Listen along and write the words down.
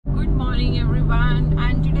morning everyone,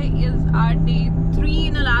 and today is our day 3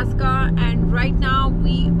 in Alaska, and right now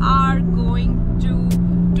we are going to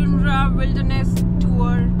Tundra Wilderness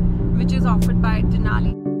Tour, which is offered by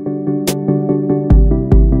Denali.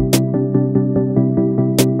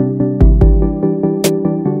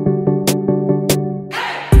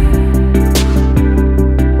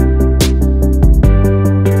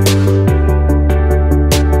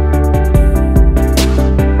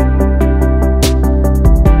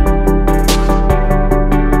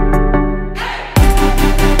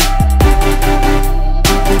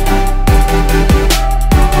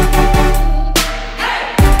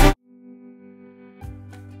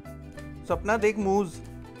 सपना देख मूज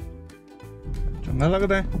चंगा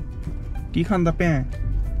लगता है की खांदा पे है.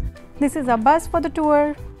 This is a bus for the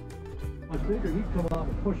tour.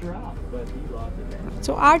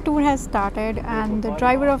 So our tour has started and the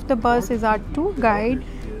driver of the bus is our tour guide.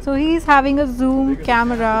 So he is having a zoom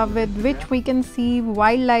camera with which we can see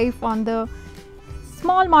wildlife on the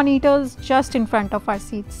small monitors just in front of our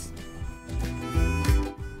seats.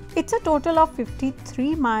 It's a total of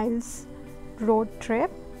 53 miles road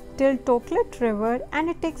trip till Toklet River, and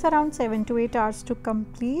it takes around 7 to 8 hours to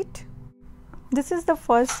complete. This is the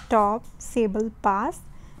first stop, Sable Pass,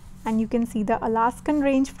 and you can see the Alaskan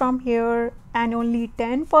range from here, and only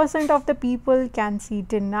 10% of the people can see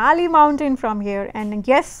Denali mountain from here, and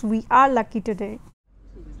yes, we are lucky today.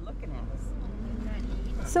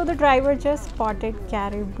 So the driver just spotted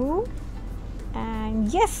caribou,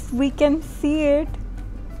 and yes, we can see it.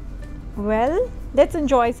 Well, let's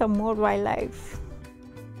enjoy some more wildlife.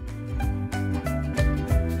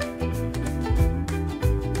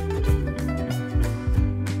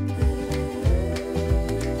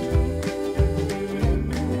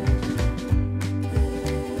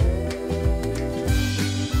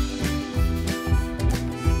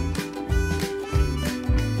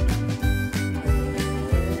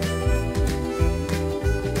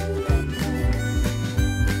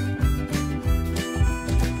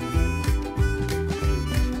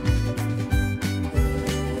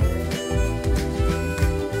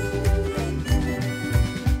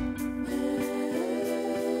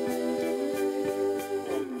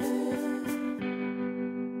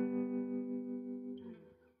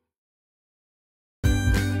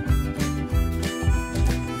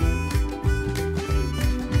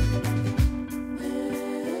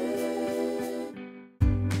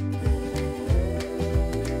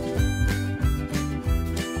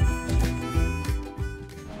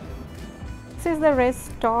 This is the rest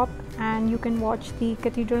stop, and you can watch the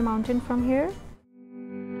Cathedral Mountain from here.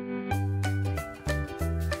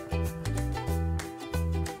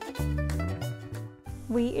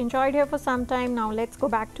 We enjoyed here for some time. Now let's go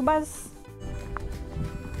back to bus.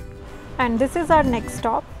 And this is our next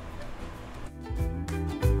stop.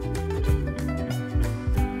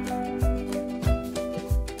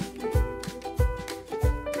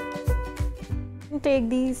 Take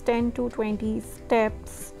these 10 to 20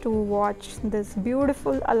 steps to watch this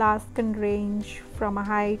beautiful Alaskan range from a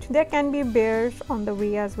height. There can be bears on the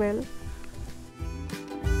way as well.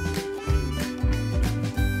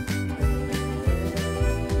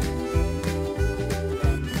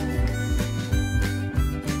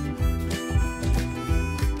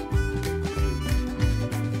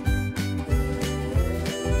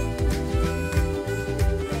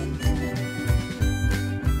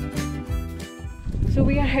 So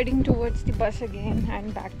we are heading towards the bus again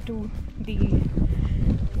and back to the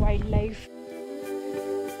wildlife.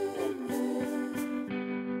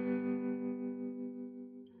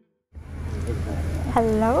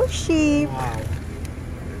 Hello, sheep. Wow.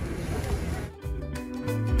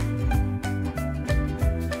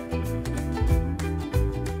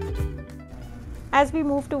 As we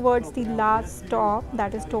move towards the last stop,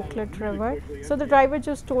 that is Toklet River, so the driver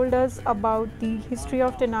just told us about the history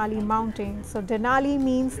of Denali mountain. So Denali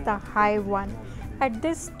means the high one. At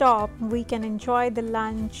this stop, we can enjoy the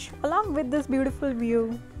lunch along with this beautiful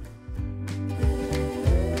view.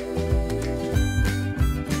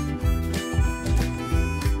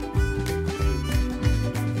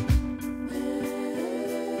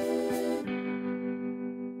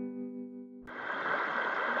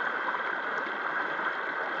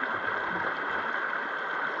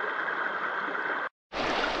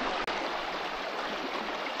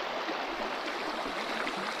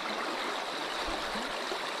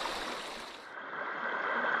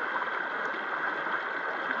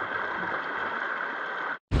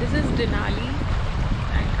 This is Denali,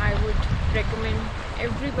 and I would recommend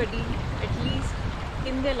everybody at least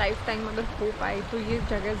in their lifetime अगर हो पाए तो ये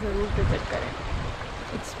जगह ज़रूर visit करें.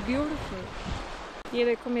 It's beautiful. ये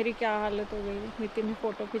देखो मेरी क्या हालत हो गई। नितिन ने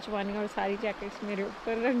फ़ोटो खिंचवानी और सारी जैकेट्स मेरे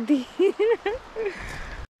ऊपर रख दी।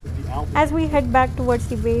 As we head back towards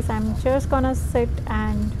the base, I'm just gonna sit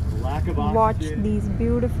and watch these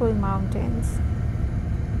beautiful mountains.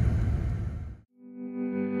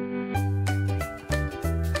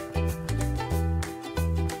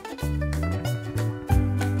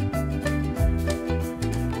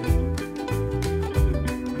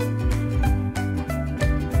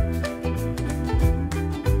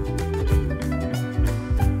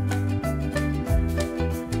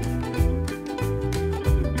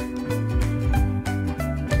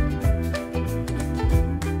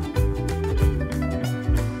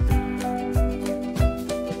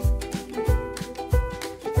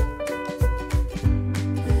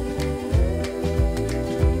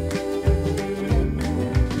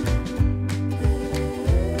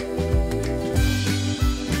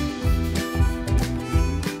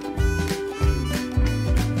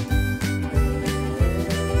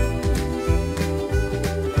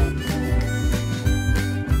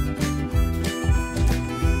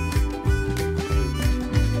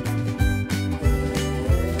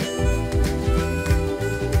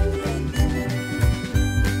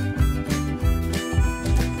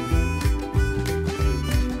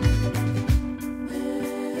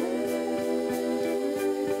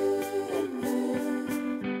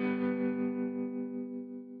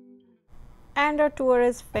 And our tour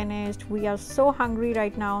is finished. We are so hungry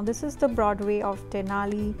right now. This is the Broadway of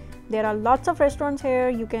Denali. There are lots of restaurants here.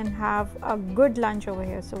 You can have a good lunch over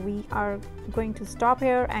here. So we are going to stop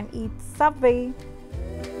here and eat Subway.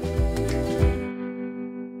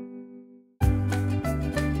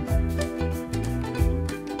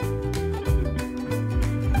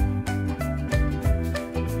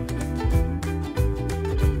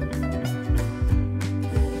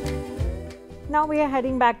 Now we are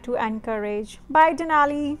heading back to Anchorage. Bye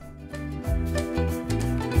Denali.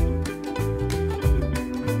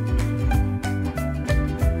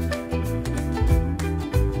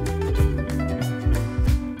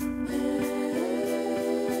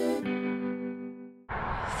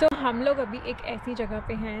 So हम लोग अभी एक ऐसी जगह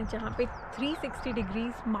पे हैं जहाँ पे 360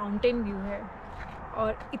 डिग्रीज माउंटेन व्यू है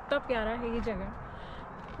और इतना प्यारा है ये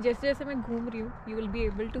जगह। जैसे जैसे मैं घूम रही हूँ you will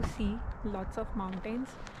be able to see lots of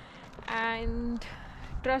mountains. And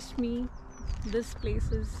trust me, this place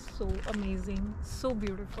is so amazing, so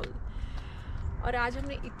beautiful. और आज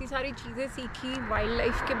हमने इतनी सारी चीज़ें सीखी वाइल्ड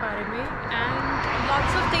लाइफ के बारे में and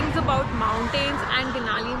lots of things about mountains and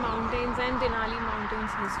Denali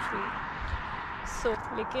mountains history. So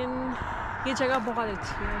लेकिन ये जगह बहुत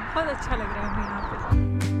अच्छी है, बहुत अच्छा लग रहा है हमें यहाँ पे।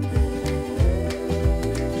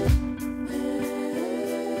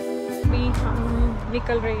 अभी हम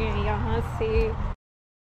निकल रहे हैं यहाँ से।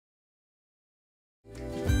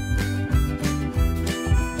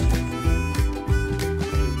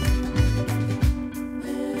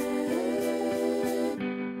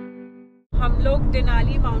 हम लोग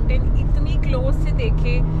डेनाली माउंटेन इतनी क्लोज से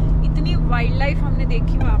देखे, इतनी वाइल्ड लाइफ हमने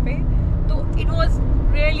देखी वहाँ पे, तो it was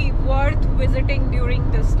really worth visiting during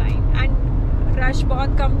this time. And rush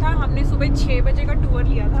बहुत कम था। हमने सुबह 6 बजे का टूर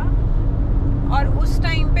लिया था और उस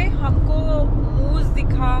टाइम पे हमको मूज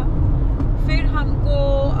दिखा, फिर हमको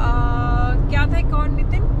क्या था एक और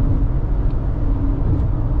नितिन,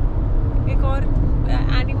 एक और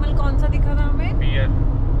एनिमल कौन सा दिखा था हमें?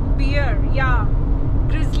 बियर या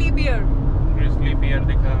ग्रिजली बियर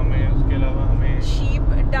दिखा हमें। उसके अलावा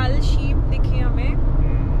हमें डल शीप दिखी हमें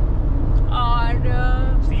और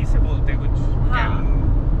सी से बोलते कुछ, हाँ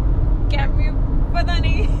कैम्यू पता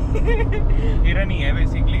नहीं हिरन ही है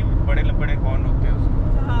बेसिकली, बड़े बड़े कौन होते हैं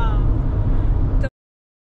उसको। हाँ तो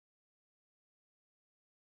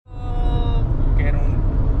कैरून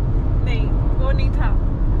नहीं, वो नहीं था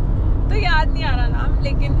तो याद नहीं आ रहा नाम,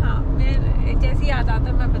 लेकिन हाँ मैं जैसे याद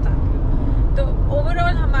आता मैं बताती हूँ। तो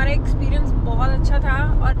ओवरऑल हमारा एक्सपीरियंस बहुत अच्छा था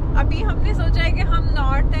और अभी हमने सोचा है कि हम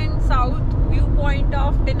north and south view point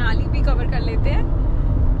of Denali भी कवर कर लेते हैं।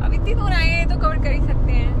 अब इतनी दूर आए हैं तो कवर कर ही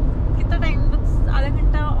सकते हैं। कितना टाइम, बस आधा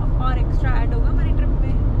घंटा और एक्स्ट्रा ऐड होगा हमारी ट्रिप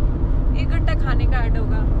में। 1 घंटा खाने का ऐड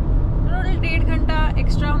होगा, टोटल 1.5 घंटा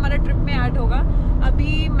एक्स्ट्रा हमारा ट्रिप में ऐड होगा।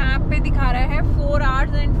 अभी मैप पे दिखा रहा है 4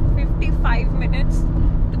 hours and 55 minutes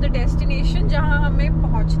to the destination जहाँ हमें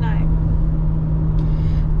पहुँचना है।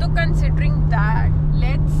 तो कंसिडरिंग दैट,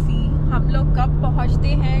 लेट्स सी हम लोग कब पहुंचते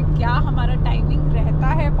हैं, क्या हमारा टाइमिंग रहता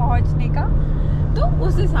है पहुंचने का, तो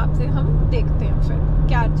उस हिसाब से हम देखते हैं फिर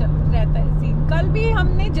क्या चल रहता है सीन। कल भी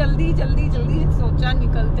हमने जल्दी सोचा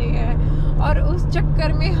निकलते हैं और उस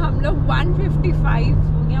चक्कर में हम लोग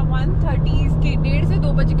 1:55 या 1:30 के 1:30 से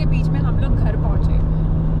 2 बजे के बीच में हम लोग घर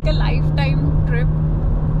पहुंचे। Life time trip,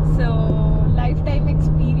 so life time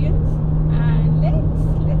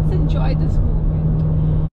enjoy this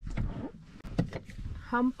moment.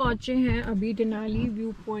 हम पहुँचे हैं अभी डेनाली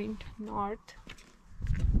व्यू पॉइंट नॉर्थ,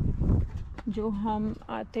 जो हम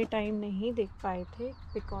आते टाइम नहीं देख पाए थे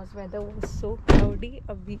because weather was so cloudy.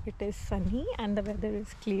 अभी it is Sunny and the weather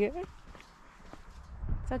is clear.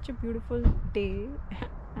 Such a beautiful day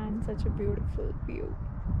and such a beautiful view.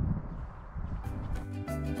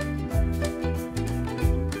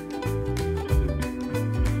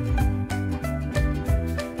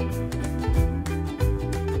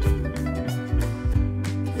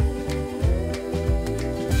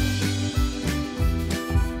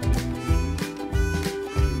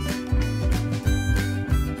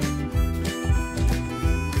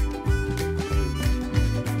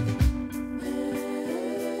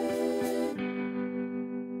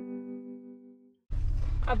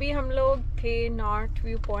 अभी हम लोग थे नॉर्थ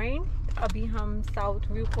व्यू पॉइंट, अभी हम साउथ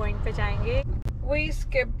व्यू पॉइंट पे जाएंगे. We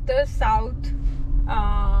skip the south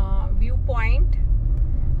view point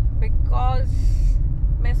because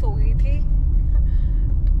मैं सो गई थी,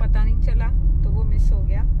 तो पता नहीं चला, तो वो मिस हो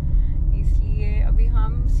गया. इसलिए अभी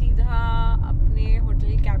हम सीधा अपने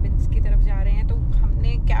होटल कैबिन्स की तरफ जा रहे हैं. तो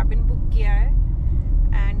हमने कैबिन बुक किया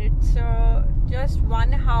है and it's just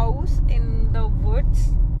one house in the woods.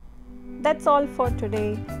 That's all for today.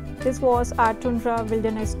 This was our Tundra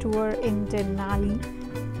wilderness tour in Denali,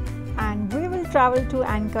 and we will travel to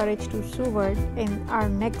Anchorage to Seward in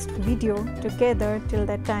our next video together. Till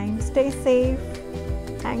that time, stay safe.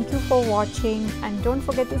 Thank you for watching, and don't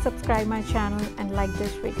forget to subscribe my channel and like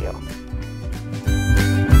this video.